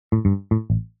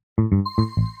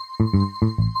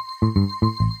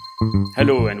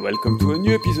Hello and welcome to a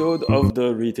new episode of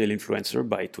the Retail Influencer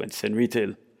by 20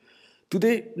 Retail.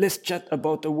 Today, let's chat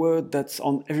about a word that's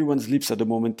on everyone's lips at the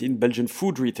moment in Belgian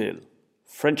food retail: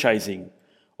 franchising.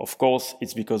 Of course,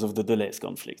 it's because of the Deleuze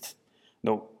conflict.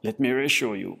 Now, let me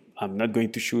reassure you, I'm not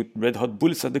going to shoot red-hot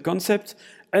bullets at the concept,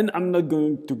 and I'm not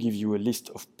going to give you a list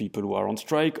of people who are on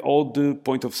strike or the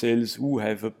point of sales who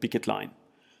have a picket line.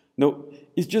 No,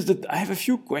 it's just that I have a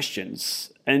few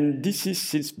questions, and this is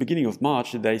since beginning of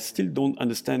March that I still don't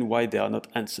understand why they are not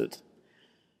answered.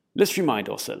 Let's remind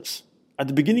ourselves. At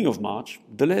the beginning of March,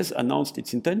 Deleuze announced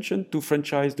its intention to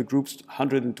franchise the group's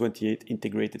 128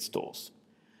 integrated stores.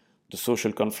 The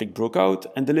social conflict broke out,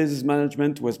 and Deleuze's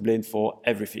management was blamed for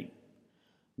everything.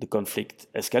 The conflict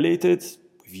escalated,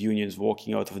 with unions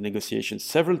walking out of negotiations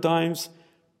several times,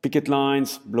 picket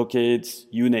lines, blockades,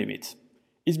 you name it.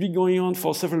 It's been going on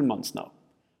for several months now.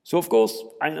 So of course,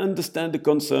 I understand the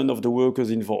concern of the workers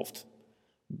involved.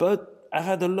 But I've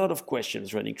had a lot of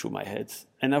questions running through my head,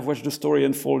 and I've watched the story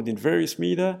unfold in various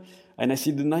media, and I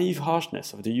see the naive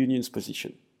harshness of the union's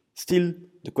position. Still,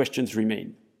 the questions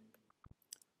remain.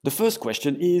 The first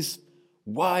question is,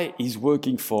 why is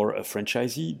working for a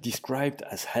franchisee described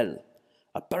as hell?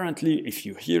 Apparently, if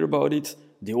you hear about it,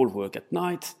 they all work at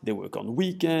night, they work on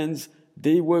weekends,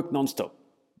 they work non-stop.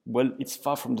 Well, it's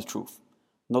far from the truth.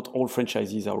 Not all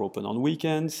franchisees are open on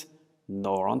weekends,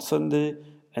 nor on Sunday,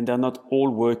 and they're not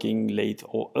all working late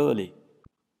or early.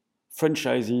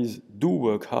 Franchisees do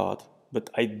work hard, but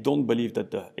I don't believe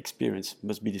that the experience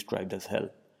must be described as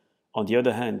hell. On the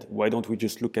other hand, why don't we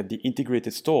just look at the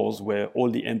integrated stores where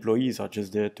all the employees are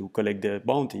just there to collect their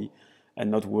bounty and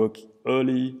not work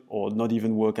early or not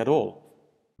even work at all?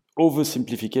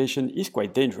 Oversimplification is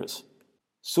quite dangerous.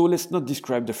 So let's not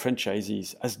describe the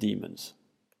franchisees as demons.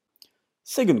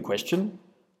 Second question,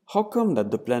 how come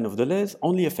that the plan of Deleuze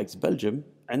only affects Belgium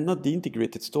and not the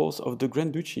integrated stores of the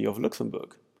Grand Duchy of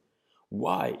Luxembourg?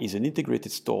 Why is an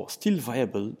integrated store still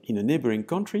viable in a neighboring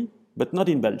country, but not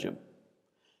in Belgium?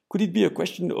 Could it be a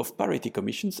question of parity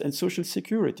commissions and social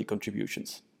security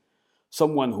contributions?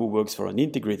 Someone who works for an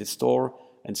integrated store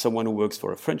and someone who works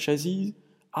for a franchisee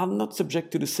are not subject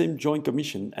to the same joint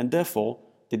commission, and therefore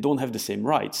they don't have the same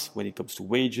rights when it comes to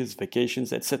wages,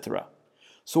 vacations, etc.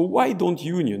 So why don't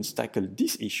unions tackle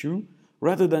this issue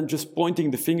rather than just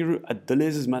pointing the finger at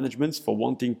Deleuze's management for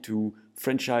wanting to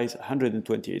franchise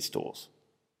 128 stores?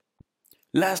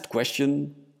 Last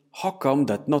question, how come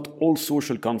that not all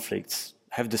social conflicts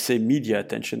have the same media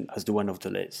attention as the one of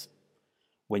Deleuze?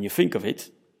 When you think of it,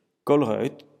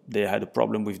 Colruyt, they had a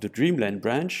problem with the Dreamland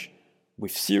branch,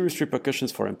 with serious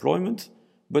repercussions for employment,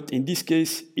 but in this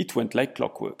case, it went like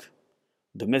clockwork.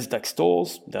 The Mesdac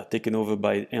stores, they are taken over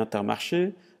by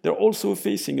Intermarché, they're also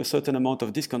facing a certain amount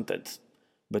of discontent.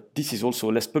 But this is also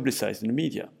less publicized in the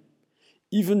media.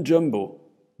 Even Jumbo,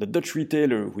 the Dutch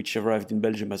retailer which arrived in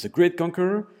Belgium as a great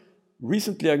conqueror,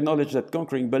 recently acknowledged that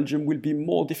conquering Belgium will be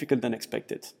more difficult than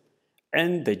expected.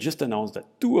 And they just announced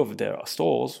that 2 of their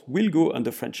stores will go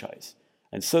under franchise.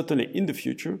 And certainly in the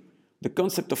future, the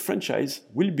concept of franchise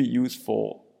will be used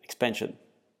for expansion.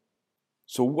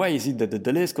 So why is it that the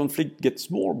Deleuze conflict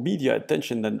gets more media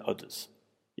attention than others?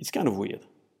 It's kind of weird.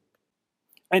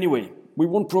 Anyway, we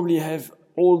won't probably have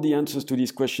all the answers to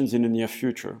these questions in the near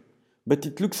future, but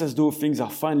it looks as though things are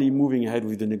finally moving ahead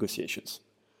with the negotiations.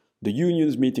 The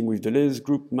unions meeting with Deleuze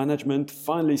group management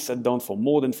finally sat down for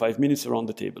more than 5 minutes around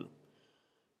the table.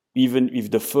 Even if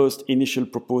the first initial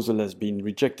proposal has been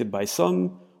rejected by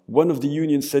some, one of the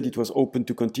unions said it was open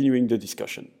to continuing the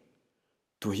discussion.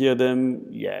 To hear them,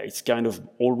 it's kind of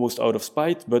almost out of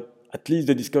spite, but at least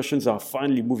the discussions are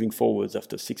finally moving forwards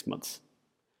after 6 months.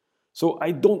 So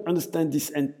I don't understand this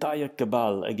entire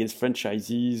cabal against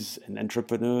franchisees and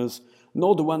entrepreneurs,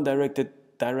 nor the one directed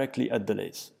directly at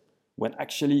Deleuze, when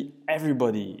actually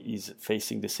everybody is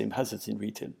facing the same hazards in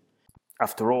retail.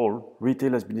 After all,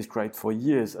 retail has been described for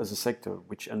years as a sector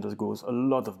which undergoes a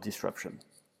lot of disruption.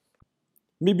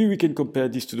 Maybe we can compare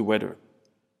this to the weather.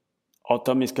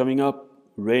 Autumn is coming up,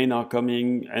 rain are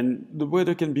coming, and the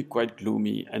weather can be quite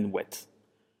gloomy and wet.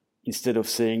 Instead of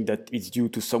saying that it's due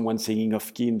to someone singing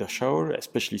off key in the shower,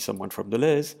 especially someone from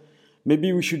Deleuze,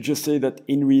 maybe we should just say that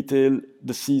in retail,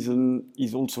 the season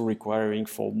is also requiring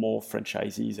for more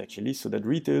franchisees actually, so that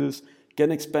retailers can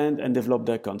expand and develop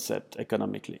their concept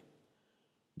economically.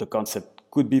 The concept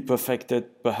could be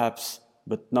perfected, perhaps,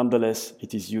 but nonetheless,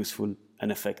 it is useful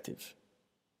and effective.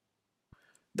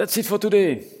 That's it for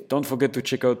today. Don't forget to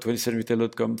check out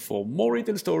 20retail.com for more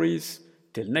retail stories.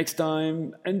 Till next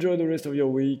time, enjoy the rest of your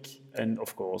week. And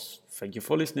of course, thank you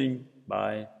for listening.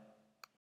 Bye.